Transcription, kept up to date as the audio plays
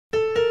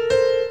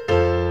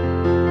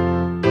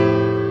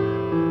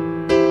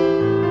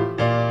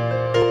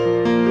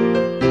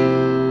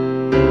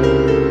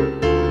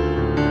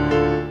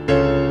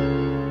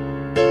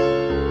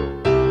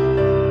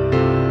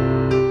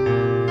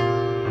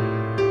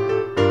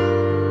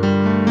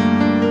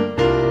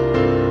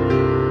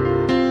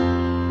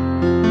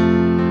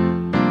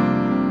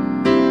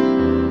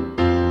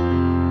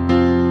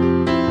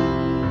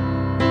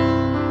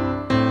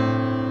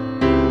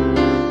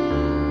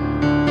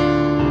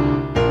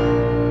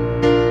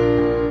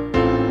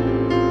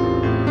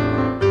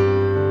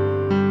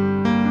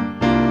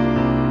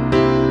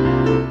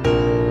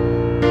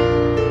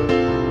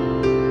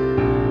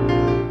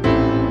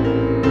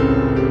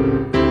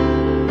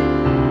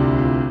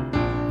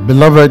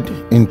Beloved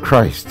in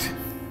Christ,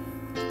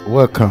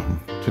 welcome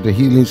to the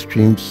Healing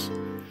Streams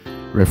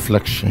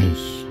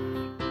Reflections.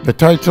 The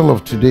title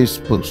of today's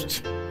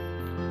post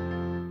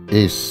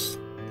is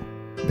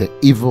The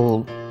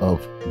Evil of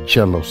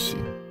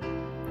Jealousy.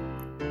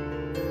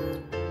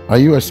 Are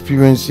you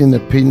experiencing a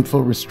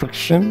painful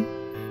restriction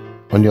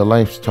on your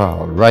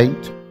lifestyle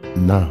right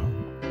now?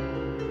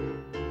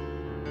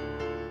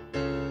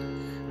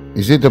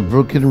 Is it a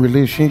broken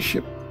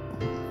relationship?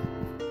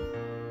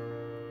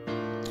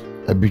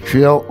 A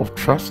betrayal of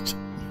trust?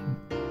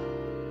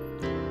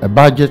 A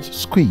budget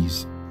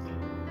squeeze?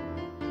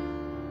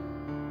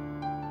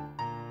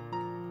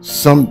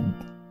 Some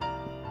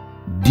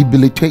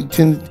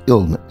debilitating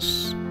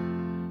illness?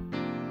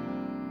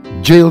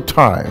 Jail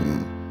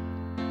time?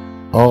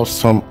 Or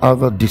some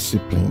other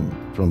discipline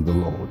from the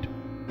Lord?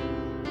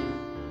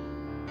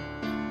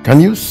 Can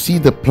you see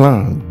the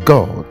plan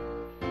God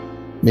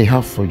may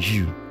have for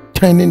you,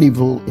 turning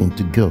evil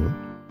into good,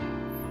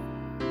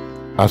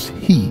 as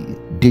He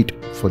did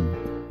for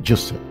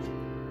Joseph?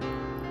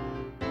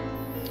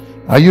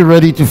 Are you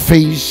ready to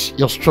face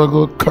your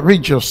struggle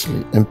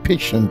courageously and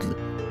patiently,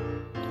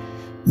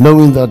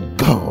 knowing that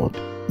God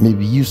may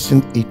be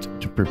using it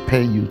to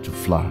prepare you to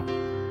fly,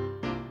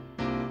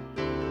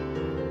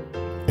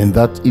 and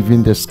that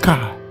even the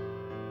sky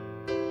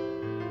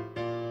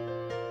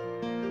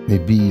may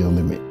be your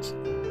limit?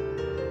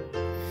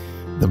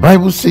 The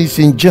Bible says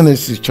in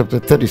Genesis chapter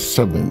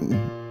 37,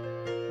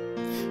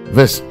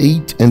 verse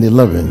 8 and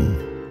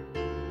 11,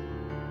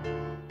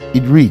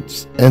 it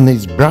reads, "And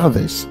his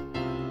brothers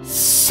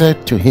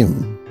said to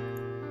him,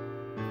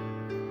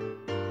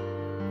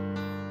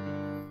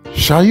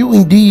 'Shall you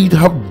indeed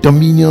have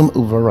dominion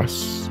over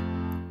us?'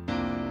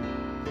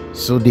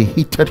 So they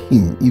hated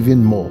him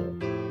even more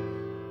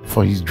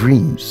for his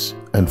dreams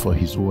and for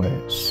his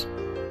words."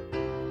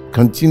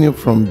 Continue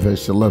from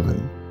verse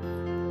 11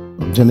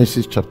 of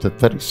Genesis chapter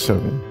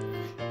 37.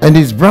 "And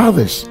his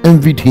brothers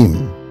envied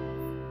him,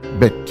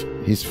 but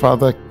his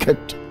father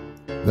kept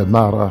the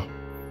matter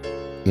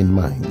in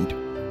mind."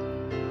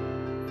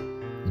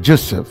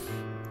 Joseph,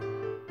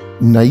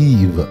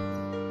 naive,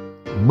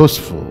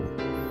 boastful,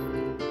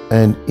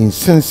 and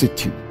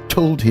insensitive,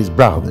 told his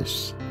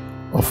brothers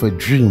of a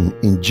dream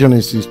in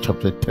Genesis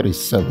chapter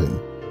 37,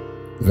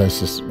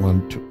 verses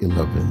 1 to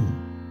 11.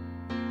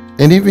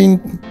 And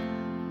even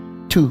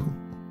to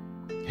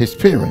his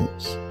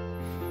parents,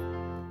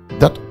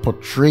 that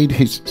portrayed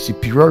his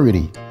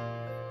superiority.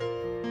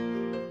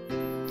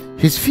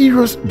 His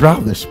furious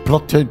brothers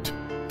plotted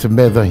to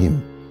murder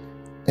him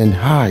and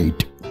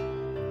hide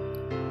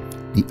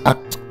the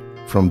act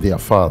from their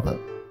father.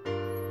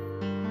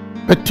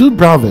 But two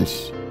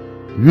brothers,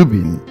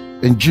 Reuben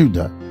and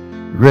Judah,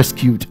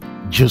 rescued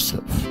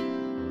Joseph.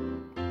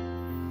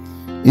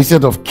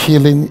 Instead of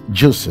killing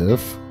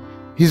Joseph,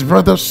 his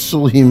brothers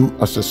sold him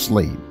as a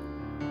slave.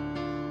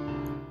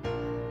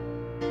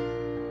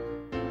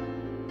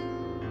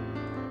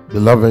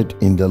 Beloved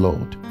in the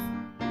Lord,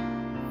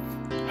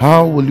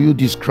 how will you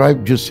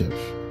describe Joseph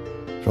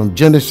from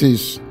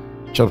Genesis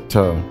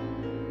chapter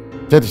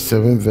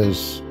 37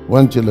 verse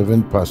 1 to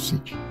 11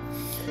 passage?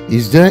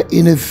 Is there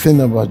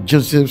anything about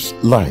Joseph's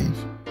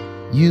life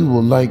you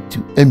would like to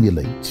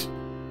emulate,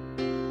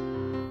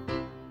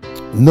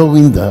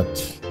 knowing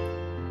that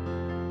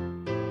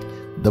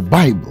the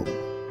Bible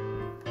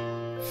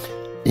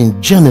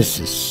in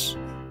Genesis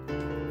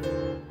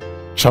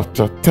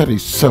chapter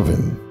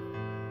 37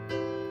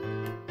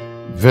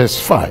 verse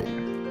 5,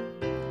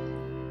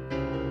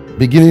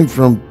 beginning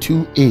from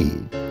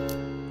 2a,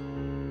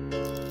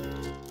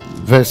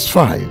 verse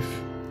 5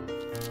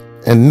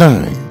 and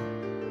 9,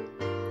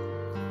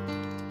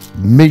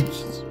 made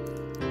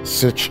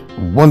such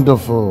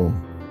wonderful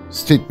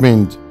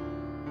statement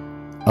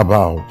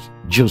about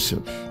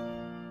Joseph.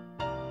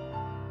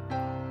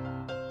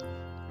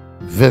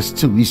 Verse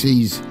 2, he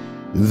says,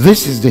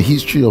 "This is the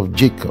history of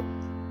Jacob.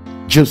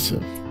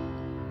 Joseph,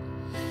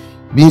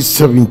 being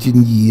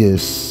 17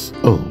 years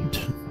old,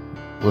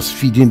 was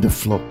feeding the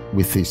flock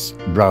with his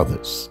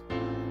brothers."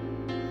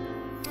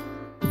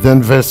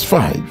 Then verse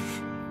 5,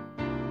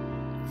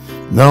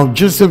 "Now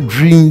Joseph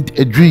dreamed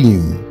a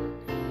dream,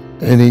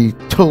 and he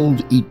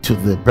told it to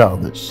the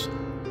brothers,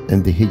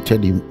 and they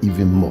hated him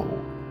even more."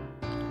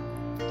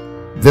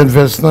 Then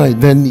verse 9,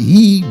 "Then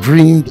he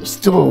dreamed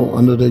still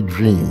another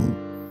dream,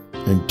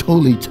 and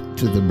told it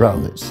to the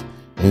brothers,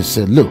 and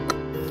said, 'Look,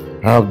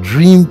 I have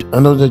dreamed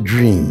another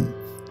dream,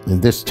 and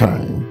this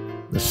time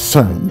the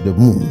sun, the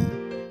moon,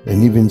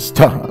 and even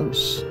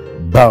stars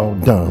bow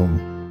down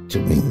to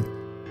me.'"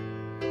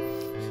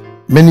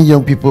 Many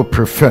young people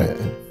prefer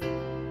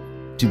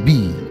to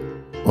be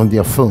on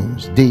their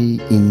phones day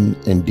in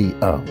and day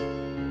out,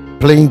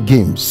 playing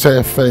games,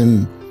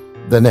 surfing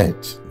the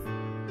net,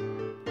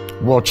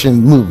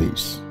 watching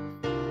movies.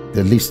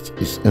 The list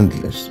is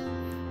endless,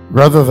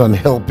 rather than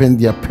helping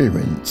their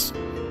parents,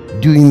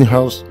 doing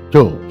house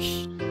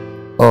chores,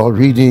 or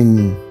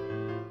reading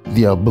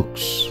their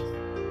books.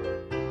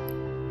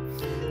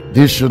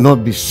 This should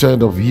not be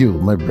said of you,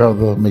 my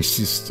brother, my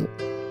sister.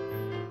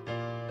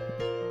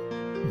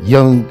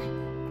 young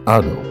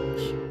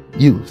adults,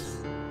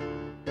 youth,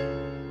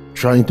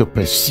 trying to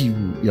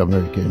pursue the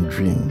American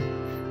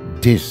dream,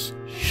 this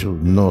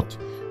should not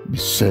be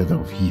said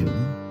of you.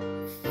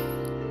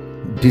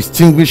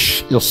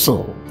 Distinguish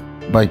yourself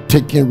by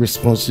taking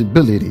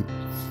responsibility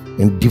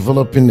and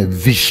developing a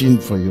vision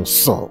for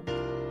yourself.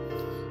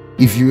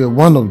 If you were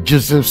one of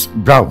Joseph's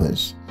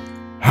brothers,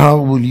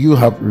 how would you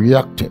have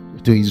reacted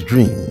to his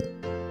dream?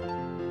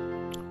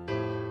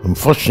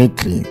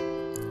 Unfortunately,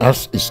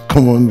 as is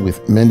common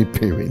with many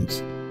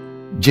parents,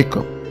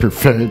 Jacob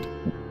preferred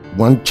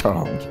one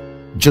child,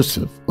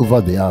 Joseph,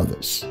 over the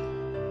others.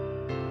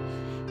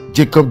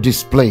 Jacob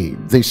displayed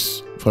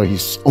this for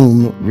his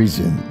own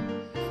reason,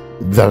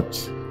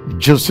 that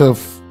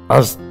Joseph,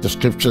 as the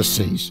scripture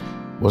says,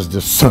 was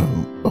the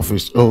son of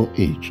his old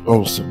age.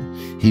 Also,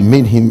 he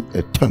made him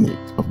a tunic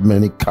of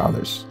many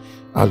colors,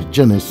 as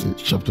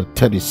Genesis chapter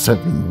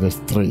 37 verse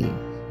 3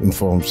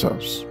 informs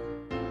us.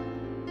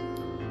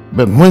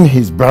 But when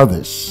his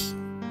brothers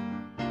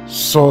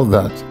saw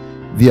that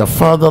their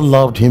father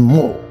loved him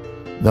more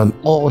than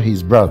all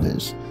his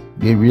brothers,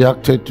 they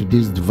reacted to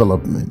this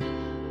development,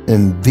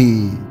 and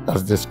they,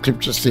 as the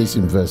scripture says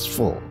in verse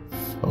 4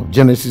 of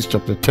Genesis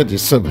chapter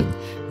 37,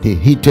 they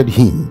hated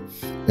him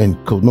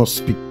and could not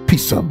speak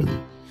peaceably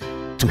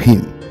to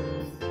him.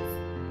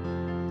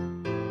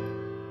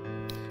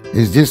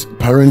 Is this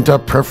parental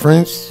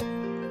preference?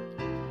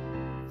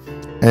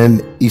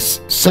 And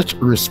is such a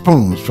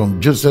response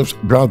from Joseph's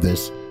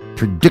brothers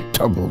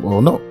predictable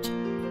or not?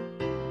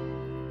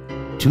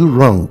 Two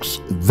wrongs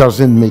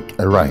doesn't make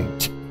a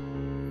right.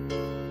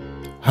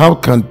 How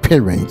can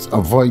parents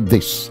avoid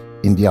this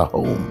in their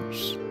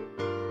homes?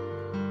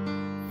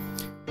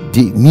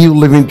 The New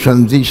Living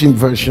Translation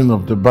version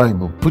of the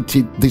Bible put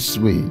it this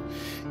way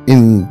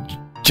in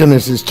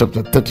Genesis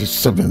chapter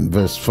 37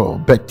 verse 4.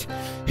 But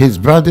his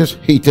brothers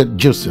hated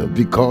Joseph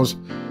because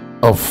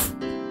of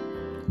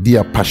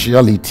their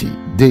partiality.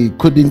 They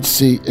couldn't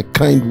say a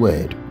kind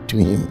word to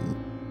him.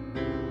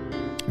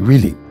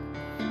 Really,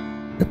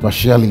 the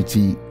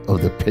partiality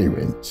of the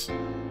parents.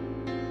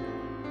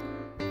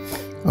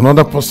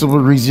 Another possible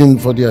reason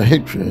for their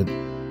hatred,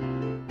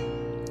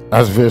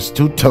 as verse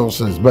 2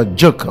 tells us, but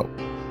Joseph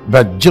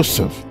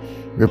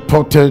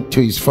reported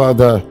to his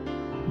father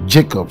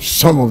Jacob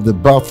some of the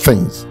bad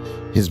things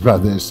his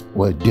brothers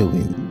were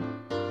doing.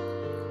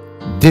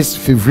 This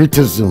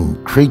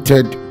favoritism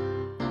created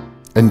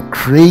and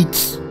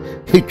creates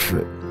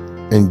hatred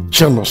and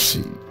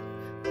jealousy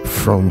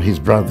from his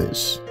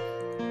brothers,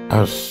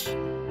 as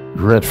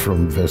read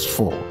from verse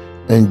 4.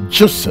 And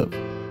Joseph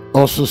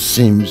also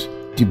seems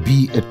to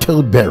be a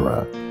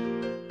talebearer,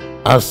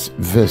 as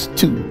verse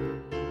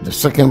 2, the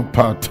second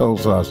part,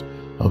 tells us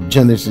of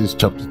Genesis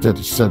chapter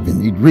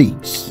 37.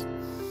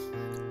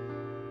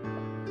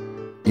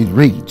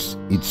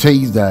 It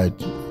says that,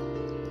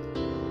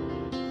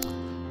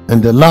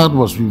 and the lad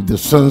was with the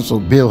sons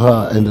of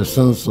Bilhah and the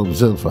sons of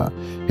Zilpah,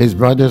 his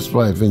brother's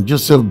wife, and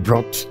Joseph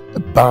brought a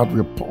bad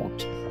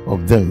report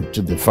of them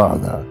to the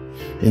father.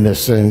 In a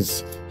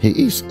sense, he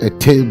is a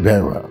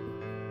talebearer.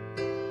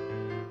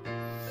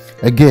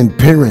 Again,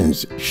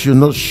 parents should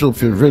not show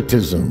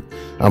favoritism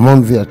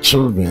among their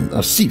children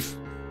as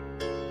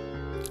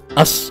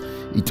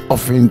it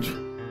often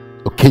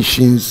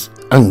occasions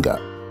anger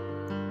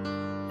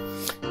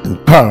and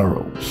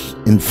quarrels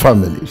in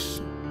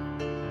families.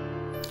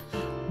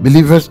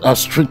 Believers are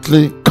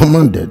strictly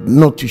commanded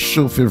not to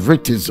show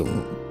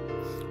favoritism,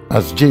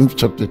 as James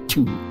chapter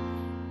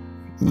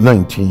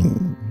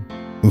 2:19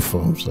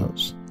 informs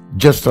us.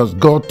 Just as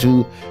God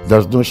too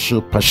does not show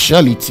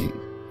partiality,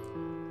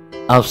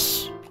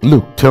 as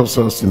Luke tells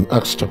us in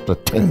Acts chapter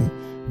 10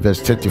 verse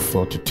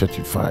 34 to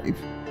 35.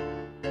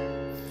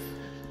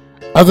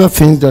 Other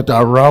things that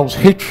arouse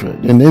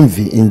hatred and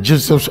envy in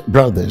Joseph's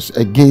brothers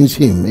against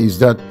him is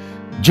that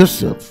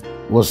Joseph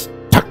was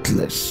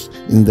tactless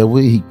in the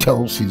way he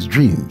tells his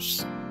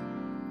dreams.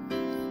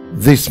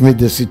 This made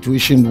the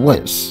situation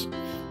worse,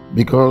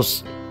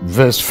 because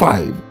verse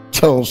 5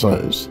 tells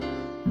us,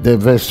 the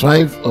verse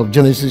 5 of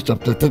Genesis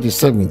chapter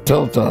 37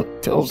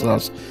 tells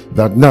us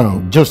that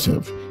now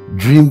Joseph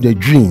dreamed a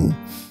dream,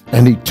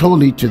 and he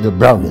told it to the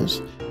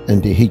brothers,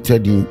 and they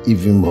hated him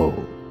even more.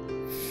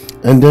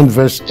 And then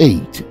verse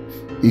 8,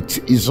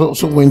 it is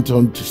also went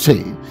on to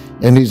say,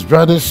 and his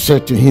brothers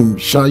said to him,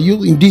 shall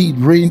you indeed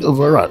reign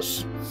over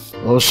us,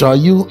 or shall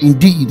you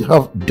indeed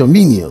have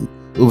dominion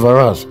over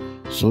us?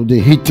 So they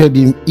hated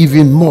him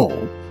even more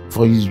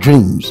for his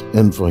dreams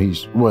and for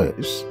his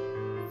words.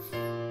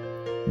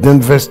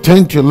 Then verse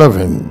 10 to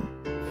 11,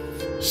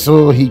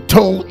 so he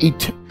told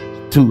it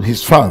to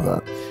his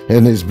father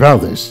and his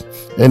brothers,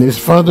 and his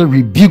father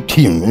rebuked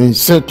him and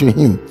said to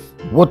him,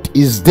 what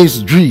is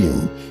this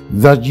dream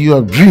that you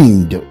have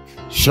dreamed?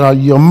 Shall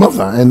your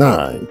mother and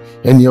I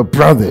and your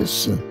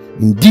brothers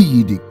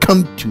indeed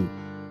come to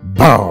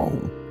bow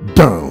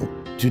down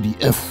to the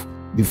earth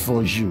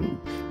before you?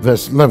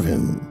 Verse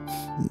 11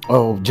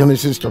 of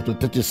Genesis chapter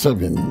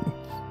 37,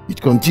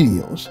 it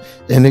continues,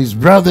 and his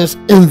brothers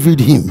envied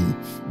him,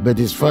 but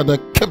his father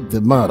kept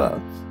the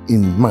matter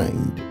in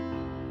mind.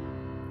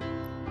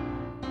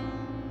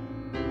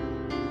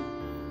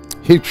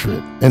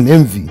 hatred and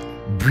envy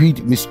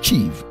breed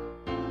mischief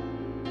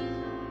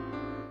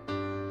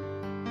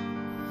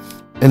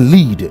and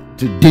lead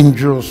to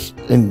dangerous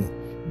and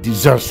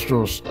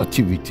disastrous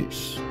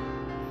activities.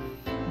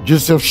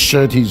 Joseph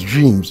shared his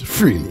dreams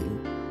freely.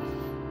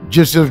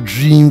 Joseph's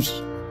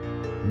dreams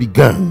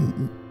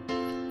began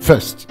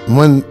first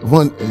when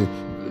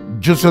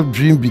Joseph's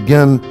dream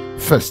began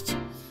first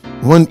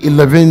when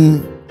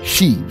 11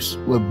 sheaves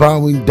were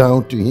bowing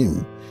down to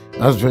him,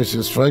 as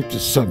verses 5 to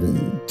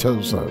 7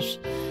 tells us,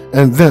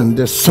 and then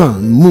the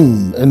sun,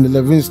 moon, and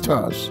 11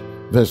 stars,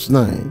 verse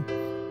 9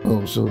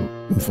 also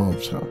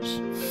informs us,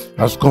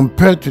 as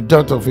compared to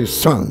that of his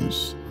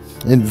sons.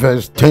 In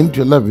verse 10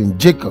 to 11,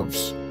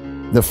 Jacob's,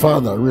 the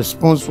father,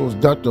 response was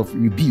that of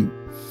rebuke.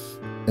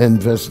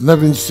 And verse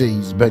 11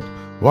 says, but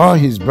while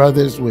his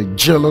brothers were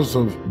jealous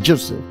of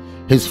Joseph,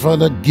 his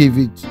father gave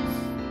it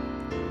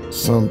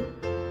some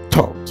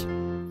thought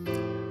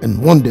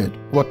and wondered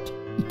what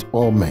it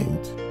all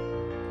meant.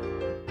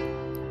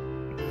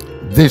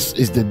 This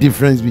is the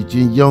difference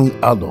between young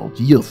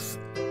adults, youth,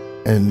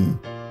 and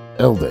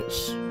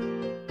elders.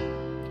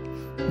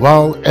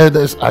 While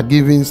elders are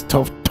giving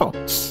tough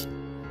thoughts,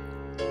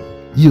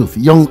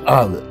 young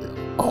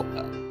adults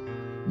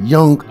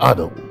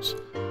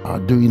are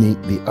doing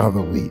it the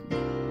other way.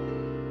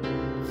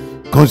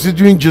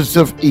 Considering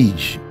Joseph's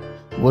age,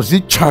 was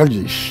it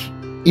childish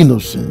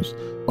innocence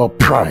or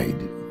pride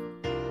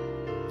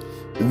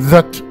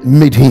that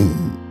made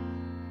him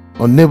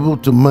unable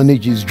to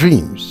manage his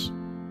dreams?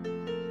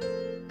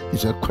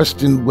 It's a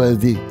question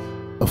worthy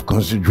of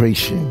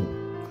consideration.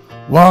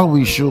 While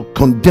we should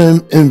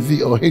condemn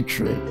envy or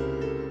hatred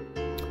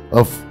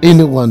of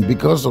anyone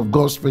because of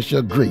God's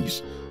special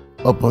grace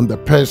upon the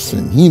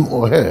person, him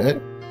or her,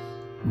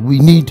 we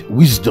need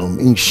wisdom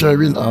in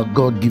sharing our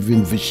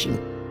God-given vision.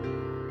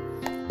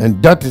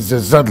 And that is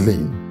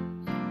exactly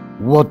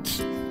what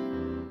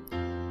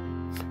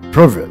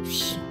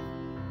Proverbs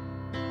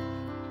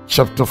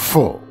chapter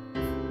 4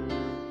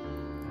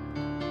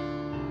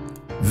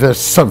 verse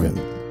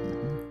 7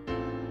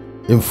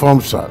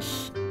 informs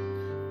us,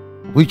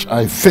 which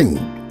I think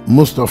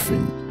most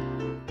often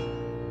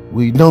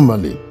we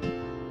normally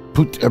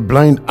put a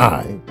blind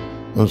eye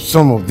on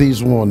some of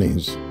these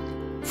warnings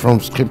from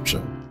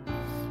Scripture.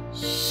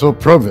 So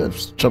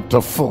Proverbs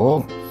chapter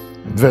 4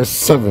 verse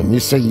 7,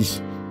 it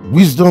says,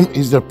 wisdom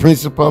is the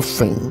principal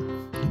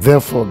thing,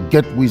 therefore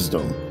get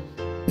wisdom,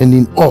 and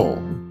in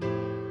all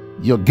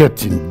you're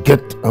getting,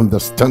 get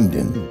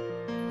understanding.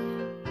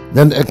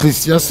 Then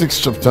Ecclesiastes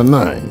chapter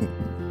 9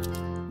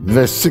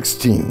 verse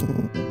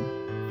 16,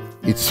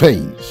 it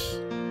says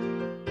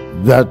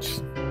that,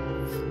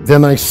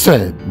 then I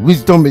said,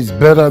 wisdom is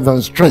better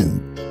than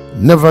strength.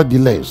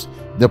 Nevertheless,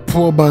 the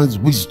poor man's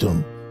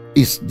wisdom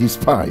is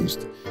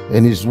despised,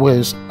 and his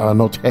words are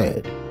not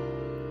heard.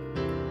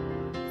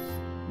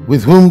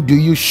 With whom do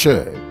you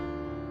share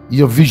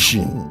your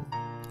vision?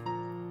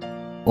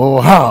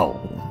 Or how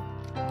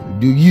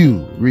do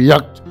you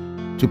react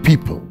to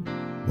people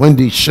when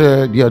they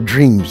share their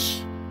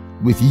dreams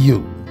with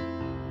you?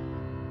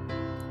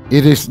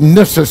 It is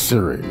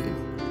necessary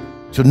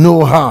to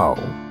know how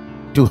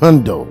to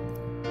handle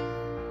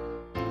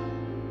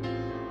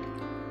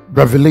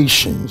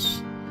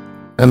revelations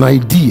and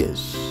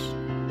ideas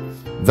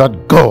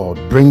that God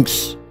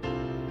brings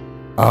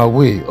our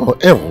way, or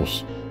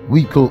else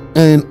we could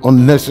earn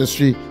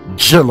unnecessary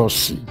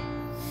jealousy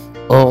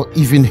or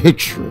even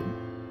hatred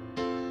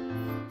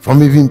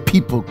from even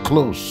people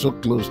so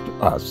close to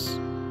us.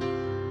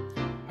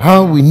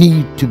 How we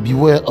need to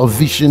beware of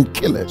vision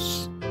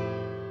killers.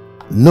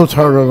 Note,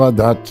 however,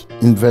 that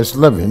in verse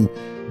 11,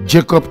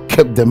 Jacob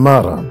kept the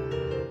matter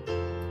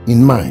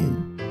in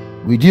mind.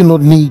 We do not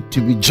need to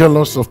be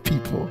jealous of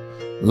people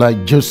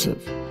like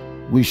Joseph.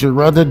 We should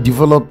rather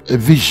develop a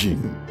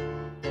vision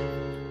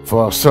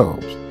for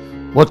ourselves,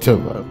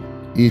 whatever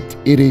it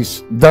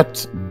is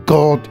that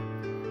God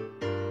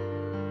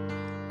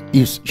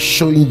is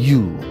showing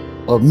you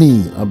or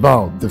me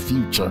about the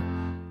future.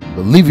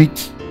 Believe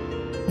it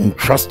and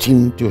trust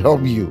Him to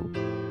help you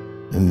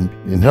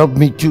and help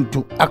me too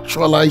to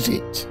actualize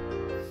it.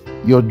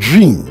 Your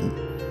dream,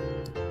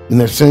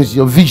 in a sense,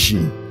 your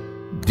vision,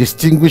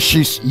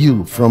 distinguishes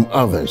you from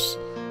others.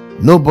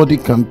 Nobody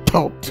can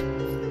thwart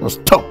or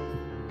stop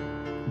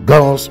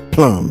God's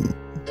plan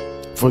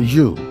for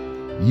you.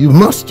 You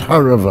must,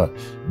 however,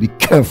 be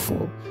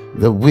careful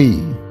the way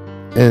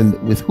and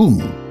with whom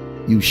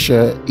you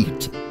share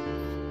it.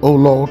 Oh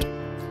Lord,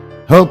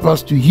 help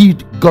us to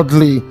heed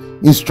godly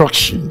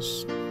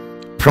instructions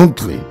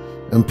promptly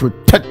and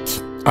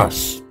protect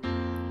us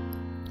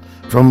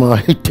from our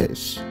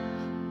haters.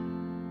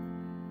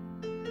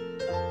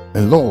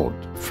 And Lord,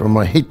 from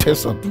our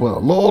haters as well.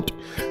 Lord,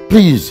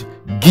 please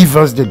give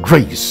us the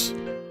grace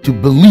to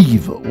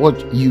believe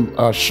what you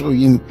are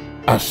showing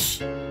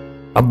us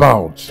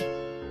about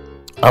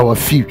our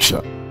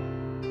future.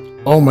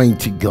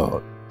 Almighty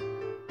God,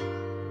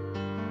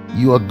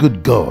 you are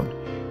good God.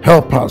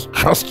 Help us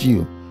trust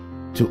you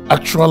to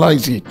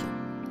actualize it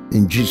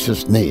in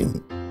Jesus'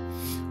 name.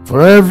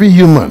 For every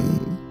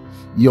human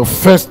your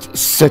first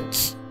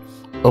set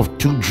of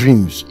 2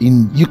 dreams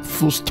in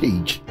youthful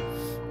stage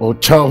or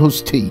childhood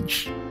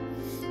stage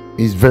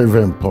is very,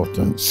 very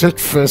important.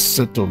 First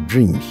set of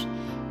dreams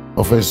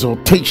of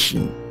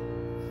exaltation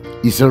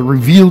is a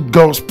revealed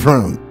God's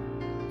plan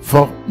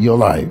for your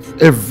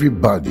life.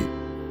 Everybody,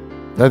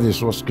 that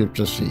is what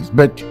scripture says,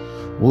 but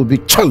will be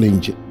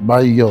challenged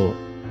by your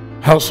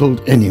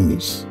household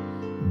enemies,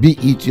 be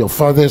it your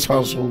father's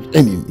household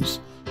enemies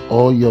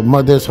or your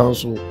mother's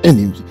household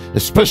enemies,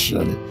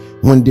 especially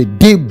when the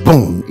day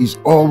born is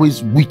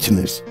always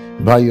witnessed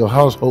by your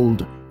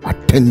household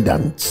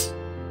attendants.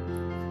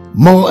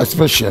 More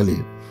especially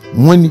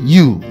when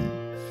you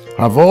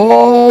have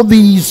all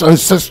these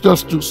ancestral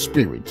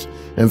spirits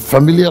and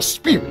familiar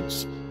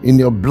spirits in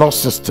your blood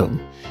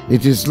system,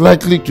 it is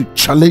likely to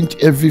challenge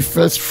every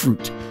first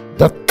fruit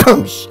that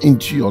comes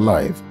into your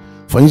life.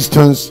 For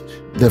instance,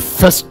 the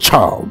first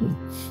child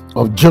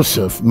of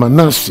Joseph,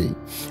 Manasseh,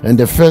 and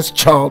the first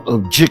child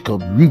of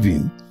Jacob,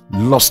 Reuben,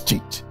 lost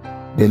it.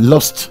 They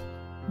lost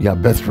their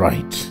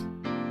birthright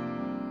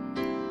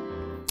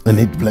and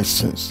its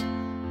blessings.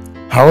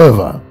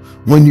 However,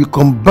 when you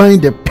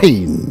combine the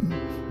pain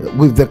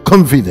with the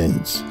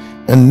confidence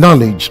and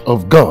knowledge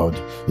of God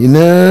in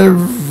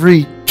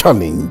every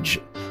challenge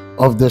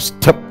of the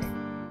step,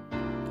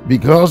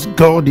 because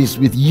God is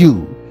with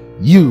you,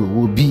 you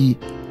will be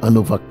an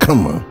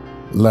overcomer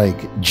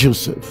like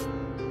Joseph.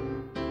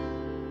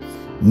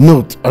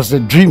 Note, as a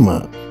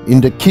dreamer in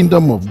the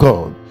kingdom of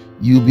God,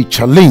 you'll be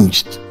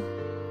challenged.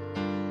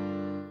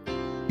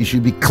 It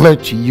should be clear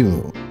to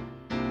you.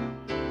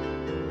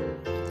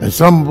 And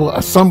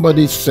as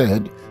somebody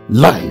said,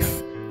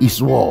 life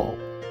is war.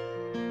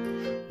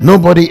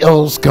 Nobody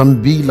else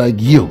can be like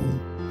you.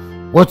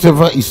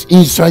 Whatever is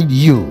inside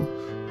you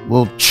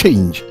will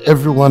change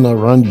everyone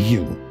around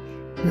you.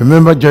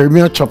 Remember,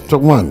 Jeremiah chapter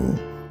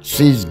 1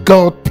 says,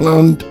 God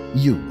planned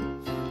you.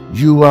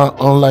 You are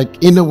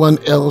unlike anyone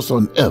else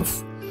on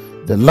earth.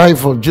 The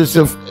life of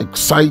Joseph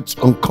excites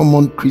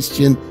uncommon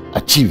Christian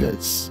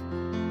achievers.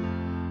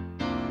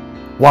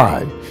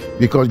 Why?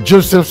 Because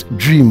Joseph's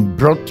dream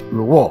brought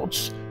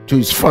rewards to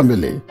his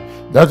family.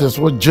 That is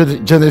what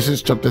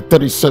Genesis chapter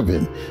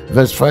 37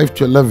 verse 5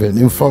 to 11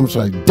 informs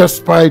us.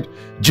 Despite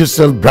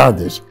Joseph's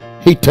brothers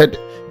hated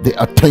the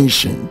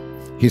attention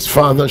his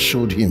father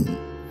showed him,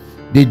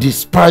 they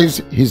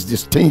despised his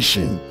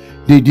distinction,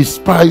 they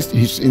despised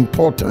his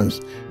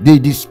importance, they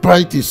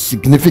despised his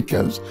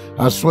significance,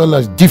 as well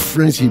as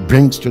difference he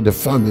brings to the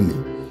family.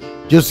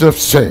 Joseph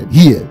said,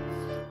 here,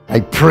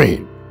 I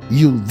pray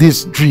you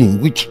this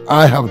dream which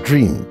I have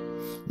dreamed.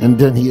 And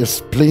then he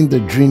explained the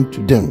dream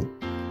to them.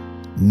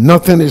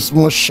 Nothing is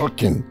more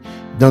shocking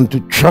than to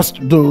trust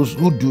those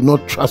who do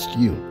not trust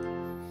you.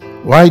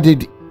 Why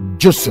did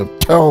Joseph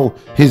tell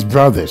his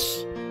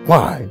brothers?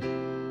 Why?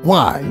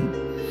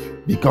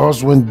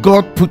 Because when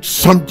God puts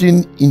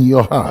something in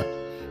your heart,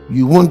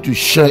 you want to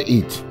share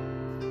it.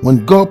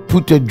 When God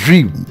put a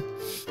dream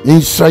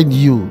inside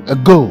you, a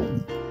goal,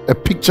 a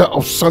picture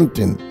of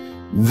something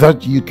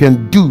that you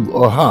can do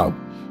or have,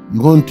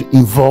 you want to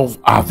involve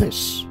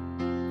others.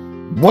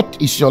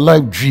 What is your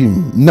life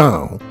dream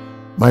now,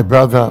 my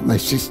brother, my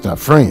sister,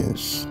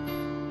 friends?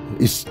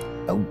 It's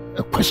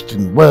a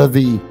question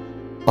worthy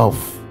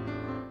of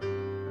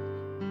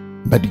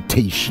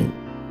meditation.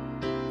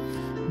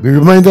 Be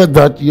reminded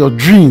that your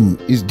dream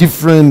is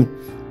different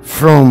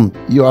from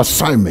your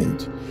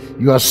assignment.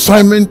 Your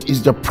assignment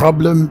is the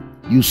problem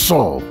you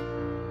solve.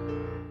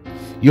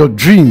 Your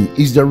dream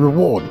is the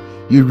reward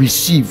you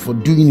receive for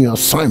doing your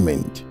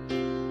assignment.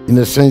 In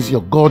a sense,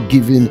 your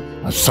God-given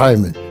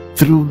assignment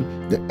through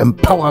the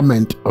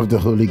empowerment of the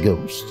Holy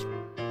Ghost.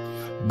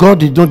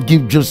 God did not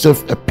give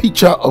Joseph a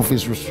picture of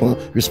his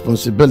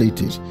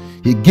responsibilities.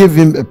 He gave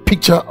him a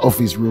picture of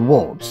his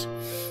rewards.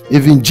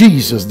 Even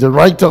Jesus, the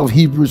writer of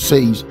Hebrews,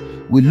 says,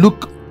 we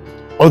look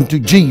unto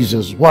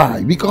Jesus.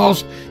 Why?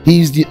 Because he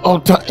is the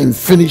author and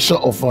finisher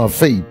of our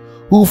faith,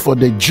 who for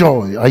the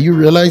joy, are you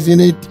realizing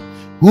it?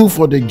 Who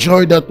for the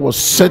joy that was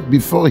set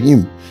before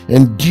him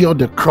endured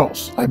the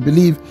cross. I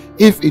believe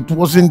if it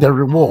wasn't the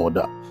reward,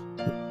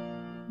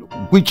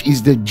 which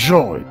is the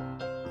joy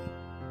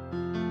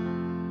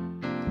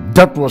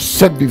that was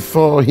set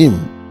before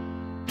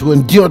him to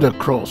endure the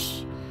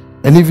cross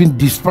and even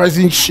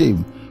despising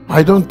shame,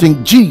 I don't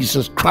think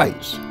Jesus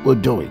Christ will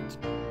do it.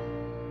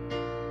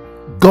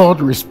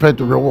 God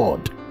respects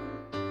reward,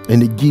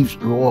 and he gives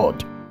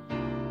reward,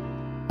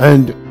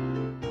 and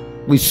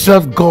we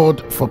serve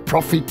God for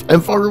profit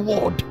and for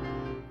reward.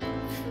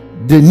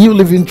 The New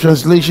Living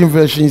Translation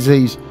version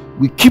says,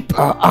 we keep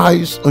our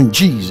eyes on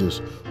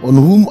Jesus, on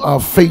whom our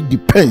faith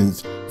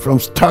depends from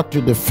start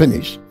to the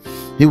finish.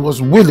 He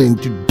was willing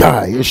to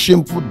die a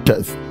shameful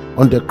death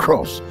on the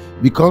cross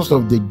because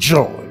of the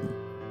joy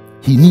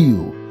he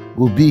knew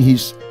will be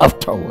his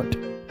afterward.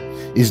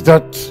 Is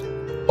that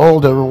all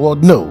the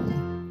reward? No.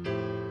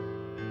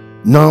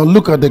 Now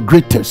look at the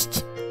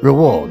greatest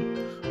reward,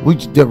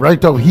 which the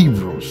writer of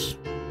Hebrews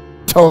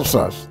tells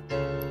us.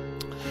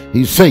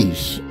 He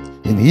says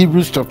in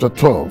Hebrews chapter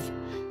 12,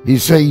 he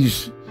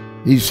says,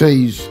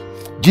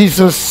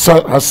 Jesus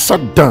has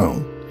sat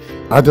down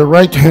at the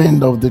right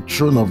hand of the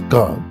throne of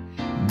God,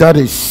 that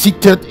is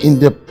seated in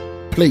the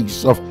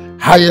place of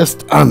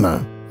highest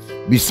honor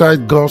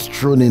beside God's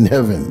throne in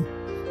heaven.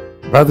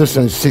 Brothers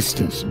and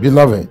sisters,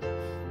 beloved,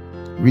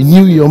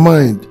 renew your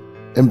mind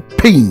and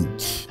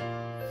paint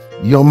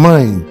your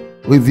mind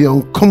with the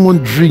uncommon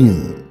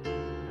dream.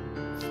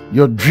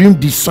 Your dream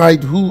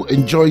decides who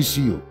enjoys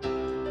you,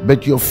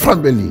 but your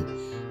family,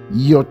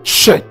 your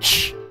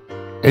church,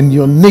 and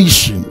your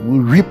nation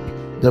will reap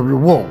the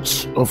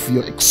rewards of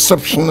your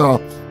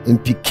exceptional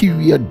and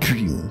peculiar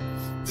dream.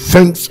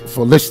 Thanks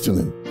for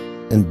listening,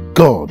 and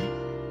God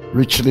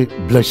richly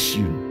bless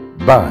you.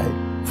 Bye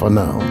for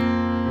now.